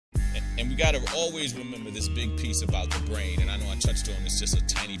And we got to always remember this big piece about the brain. And I know I touched on this just a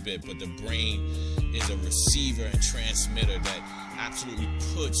tiny bit, but the brain is a receiver and transmitter that absolutely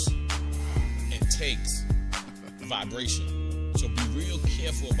puts and takes vibration. So be real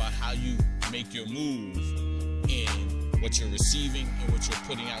careful about how you make your move in what you're receiving and what you're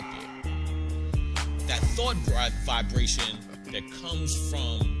putting out there. That thought vibration that comes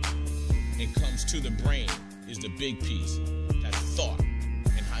from and comes to the brain is the big piece. That thought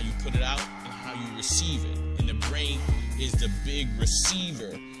and how you put it out and how you receive it. And the brain is the big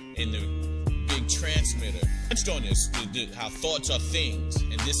receiver and the big transmitter. I touched on this, how thoughts are things,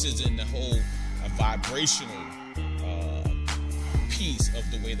 and this is in the whole vibrational piece of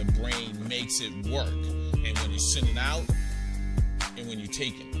the way the brain makes it work. And when you're sending out and when you're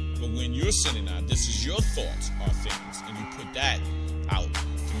taking. But when you're sending out, this is your thoughts are things, and you put that out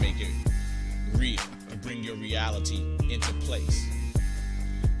to make it real, to bring your reality into place.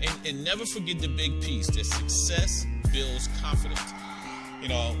 And never forget the big piece, that success builds confidence. You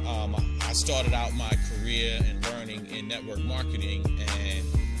know, I started out my career and learning in network marketing, and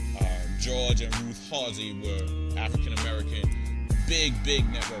George and Ruth Halsey were African-American, big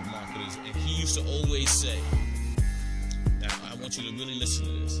network marketers, and he used to always say, now I want you to really listen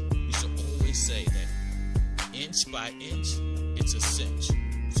to this, he used to always say that inch by inch, it's a cinch.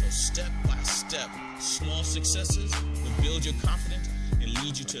 So step by step, small successes will build your confidence and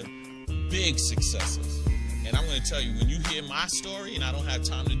lead you to big successes. And I'm going to tell you, when you hear my story, and I don't have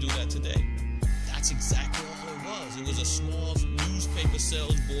time to do that today, that's exactly all it was. It was a small newspaper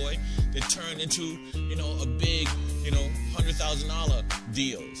sales boy that turned into, you know, a big, you know, $100,000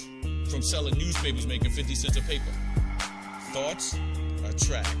 deals from selling newspapers, making 50 cents a paper. Thoughts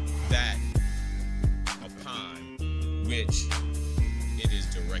attract that upon which it is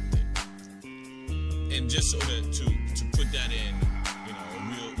directed. And just so that to put that in, you know, a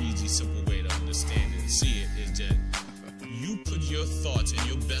real easy, simple way to understand it and see it is that you put your thoughts and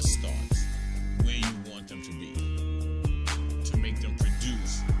your best thoughts where you want them to be, to make them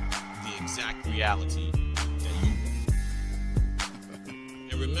produce the exact reality that you want.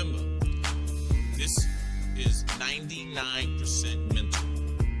 And remember, this is 99% mental.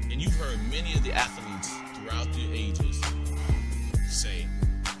 And you've heard many of the athletes throughout the ages say,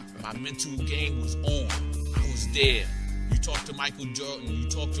 my mental game was on. I was there. You talk to Michael Jordan, you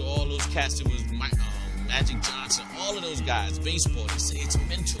talk to all those cats that was Magic Johnson, all of those guys, baseball, they say it's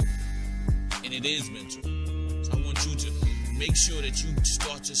mental. And it is mental. So I want you to make sure that you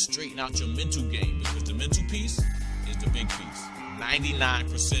start to straighten out your mental game, because the mental piece is the big piece.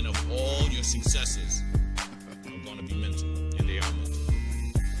 99% of all your successes are going to be mental, and they are mental.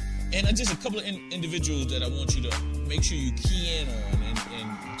 And just a couple of individuals that I want you to make sure you key in on, and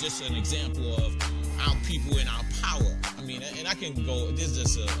just an example of our people and our power. I mean, and I can go, there's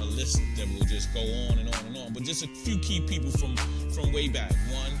just a list that will just go on and on and on, but just a few key people from way back.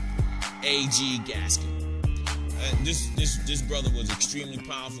 One, A.G. Gaskin. This brother was extremely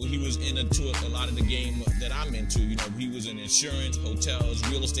powerful. He was into a lot of the game that I'm into. You know, he was in insurance, hotels,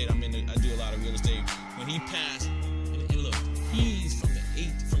 real estate. I do a lot of real estate. When he passed, and look, he's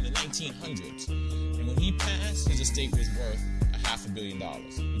from the 1900s, and when he passed, his estate was worth $500 million.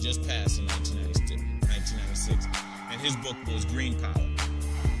 He just passed in 1996, and his book was Green Power.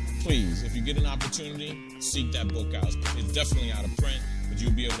 Please, if you get an opportunity, seek that book out. It's definitely out of print, but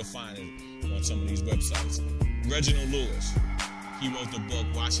you'll be able to find it on some of these websites. Reginald Lewis, he wrote the book,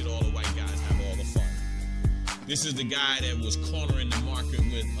 Why Should All the White Guys Have All the Fun? This is the guy that was cornering the market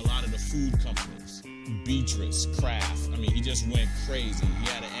with a lot of the food companies. Beatrice, Kraft, I mean, he just went crazy. He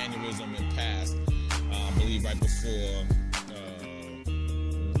had an aneurysm and passed, I believe, right before,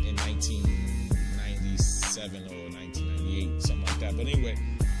 in 1997 or 1998, something like that. But anyway,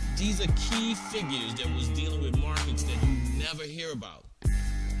 these are key figures that was dealing with markets that you never hear about.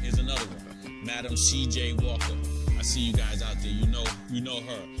 Here's another one. Madam C.J. Walker. I see you guys out there. You know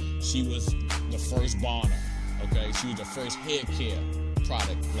her. She was the first Bonner. Okay, she was the first hair care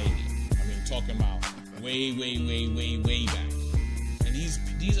product lady. I mean, talking about way back. And these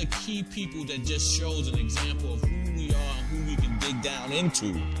are key people that just shows an example of who we are, who we can dig down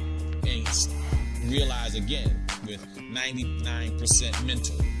into, and realize again with 99%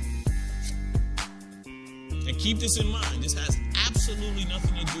 mental. And keep this in mind. This has absolutely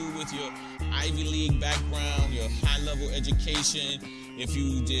nothing to do with your Ivy League background, your high-level education, if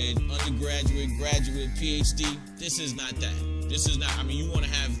you did undergraduate, graduate, PhD. This is not that. This is not, I mean, you want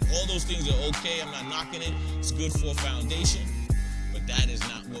to have, all those things are okay. I'm not knocking it. It's good for a foundation. But that is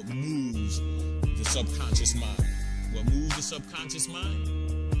not what moves the subconscious mind. What moves the subconscious mind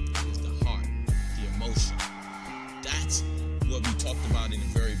is the heart, the emotion. That's what we talked about in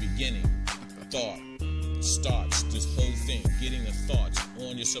the very beginning. thought starts this whole thing, getting the thoughts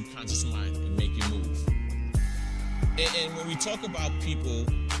on your subconscious mind and make it move. And when we talk about people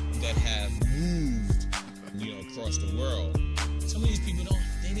that have moved, across the world, some of these people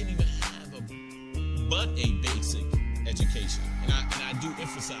they didn't even have a basic education. And I do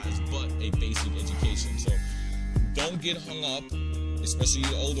emphasize but a basic education. So don't get hung up, especially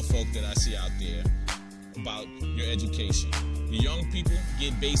the older folk that I see out there, about your education. The young people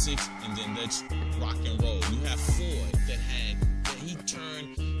get basics and then let's rock and roll. You have Ford that he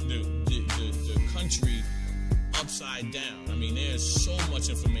turned the country upside down. I mean, there's so much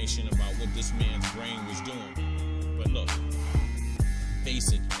information about what this man's brain was doing. But look,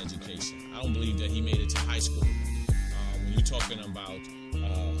 basic education. I don't believe that he made it to high school. When you're talking about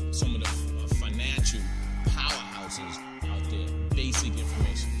some of the financial powerhouses out there, basic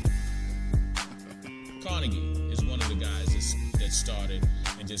information. Carnegie is one of the guys that started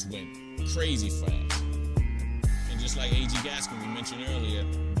and just went crazy fast. And just like A.G. Gaskin, we mentioned earlier,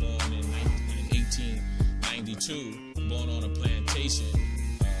 born in 1892, born on a plantation,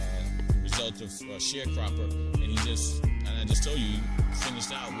 result of a sharecropper, and I just told you, he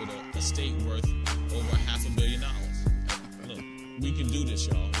finished out with a state worth over $500 million. Look, we can do this,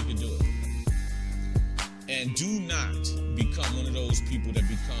 y'all. We can do it. And do not become one of those people that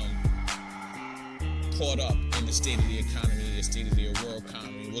become caught up in the state of the economy, the state of the world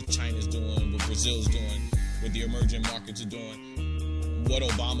economy, what China's doing, what Brazil's doing, what the emerging markets are doing, what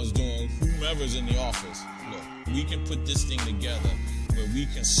Obama's doing, whomever's in the office. Look, we can put this thing together where we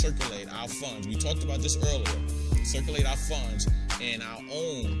can circulate our funds. We talked about this earlier. Circulate our funds in our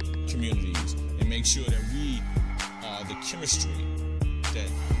own communities and make sure that we are the chemistry that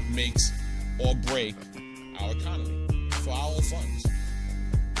makes or break our economy for our own funds.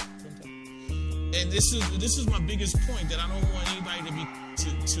 And this is my biggest point, that I don't want anybody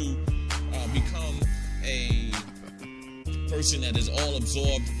to become a person that is all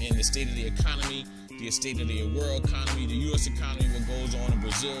absorbed in the state of the economy, the state of the world economy, the U.S. economy, what goes on in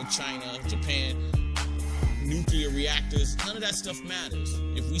Brazil, China, Japan, nuclear reactors. None of that stuff matters.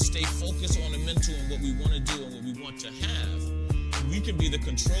 If we stay focused on the mental and what we want to do and what we want to have, we can be the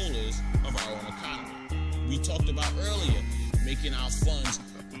controllers of our own economy. We talked about earlier making our funds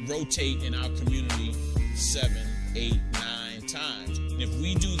rotate in our community 7, 8, 9 times. And if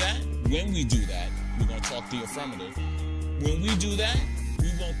we do that, when we do that, we're going to talk the affirmative. When we do that, we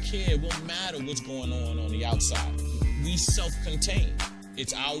won't care. It won't matter what's going on the outside. We self-contain.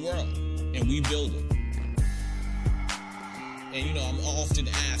 It's our world, and we build it. And I'm often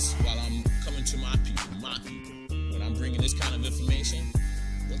asked while I'm coming to my people, when I'm bringing this kind of information,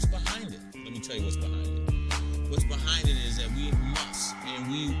 what's behind it? Let me tell you what's behind it. What's behind it is that we must and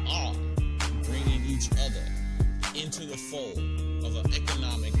we are bringing each other into the fold of an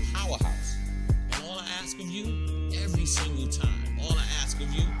economic powerhouse. And all I ask of you, every single time, all I ask of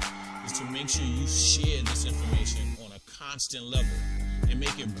you is to make sure you share this information on a constant level and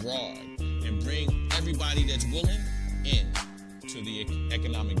make it broad and bring everybody that's willing in to the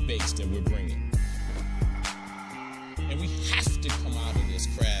economic base that we're bringing. And we have to come out of this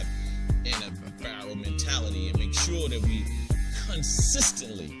crab in a barrel mentality and make sure that we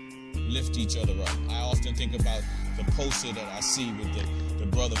consistently lift each other up. I often think about the poster that I see with the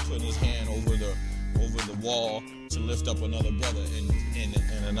brother putting his hand over the wall to lift up another brother and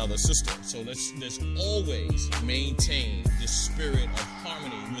another sister. So let's always maintain this spirit of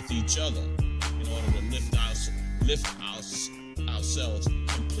harmony with each other in order to lift ourselves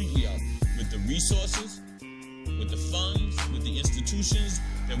completely up with the resources, with the funds, with the institutions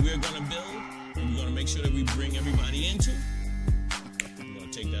that we're going to build, and we're going to make sure that we bring everybody into. We're going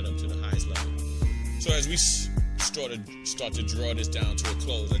to take that up to the highest level. So as we start to draw this down to a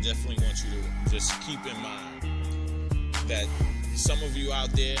close, I definitely want you to just keep in mind that some of you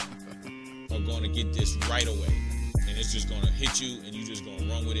out there are going to get this right away, and it's just going to hit you, and you're just going to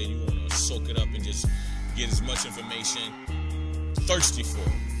run with it, and you want to soak it up and just get as much information thirsty for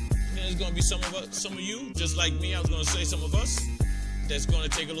it. And then there's going to be some of you, just like me, I was going to say some of us, that's going to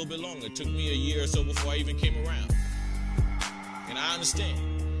take a little bit longer. It took me a year or so before I even came around. And I understand.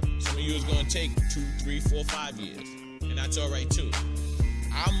 Some of you is going to take 2, 3, 4, 5 years. And that's all right too.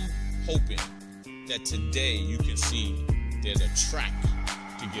 I'm hoping that today you can see there's a track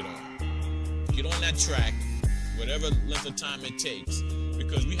to get on. Get on that track, whatever length of time it takes,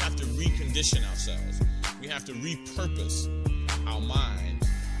 because we have to recondition ourselves. We have to repurpose our minds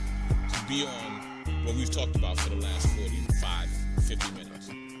to be on what we've talked about for the last 45, 50 minutes.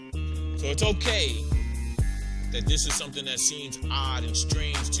 So it's okay that this is something that seems odd and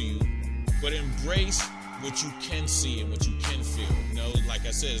strange to you, but embrace what you can see and what you can feel. You know, like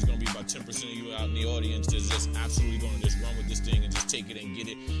I said, it's going to be about 10% of you out in the audience that's just absolutely going to just run with this thing and just take it and get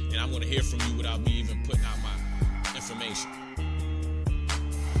it. And I'm going to hear from you without me even putting out my information.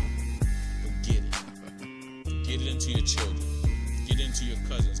 But get it. Get it into your children. Get it into your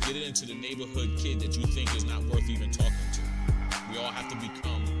cousins. Get it into the neighborhood kid that you think is not worth even talking to. We all have to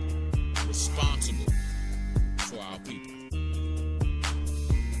become responsible for our people.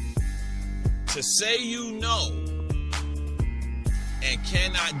 To say you know and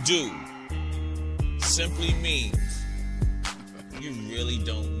cannot do simply means you really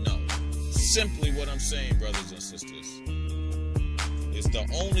don't know. Simply what I'm saying, brothers and sisters, is the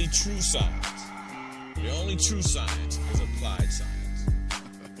only true science. The only true science is applied science.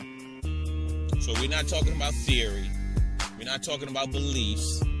 So we're not talking about theory. We're not talking about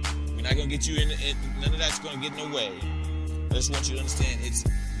beliefs. We're not going to get you in, none of that's going to get in the way. I just want you to understand it's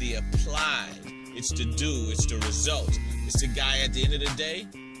the applied, it's the do, it's the result. It's the guy at the end of the day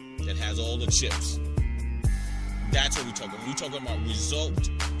that has all the chips. That's what we're talking about. We're talking about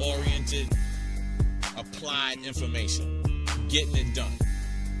result-oriented, applied information. Getting it done.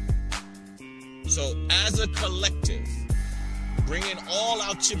 So as a collective, bringing all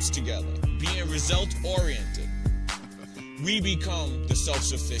our chips together, being result-oriented, we become the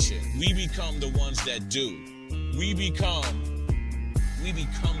self-sufficient. We become the ones that do. We become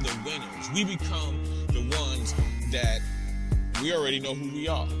the winners. We become the ones that we already know who we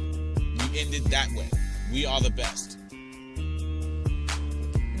are. We end it that way. We are the best.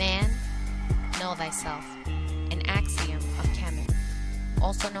 Man, know thyself. An axiom of Kemet,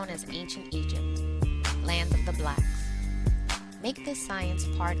 also known as ancient Egypt, land of the blacks. Make this science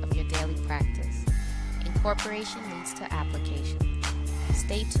part of your daily practice. Incorporation leads to application.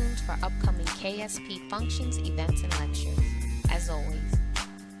 Stay tuned for upcoming KSP functions, events, and lectures. As always,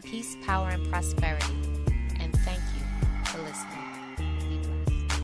 peace, power, and prosperity. And thank you for listening.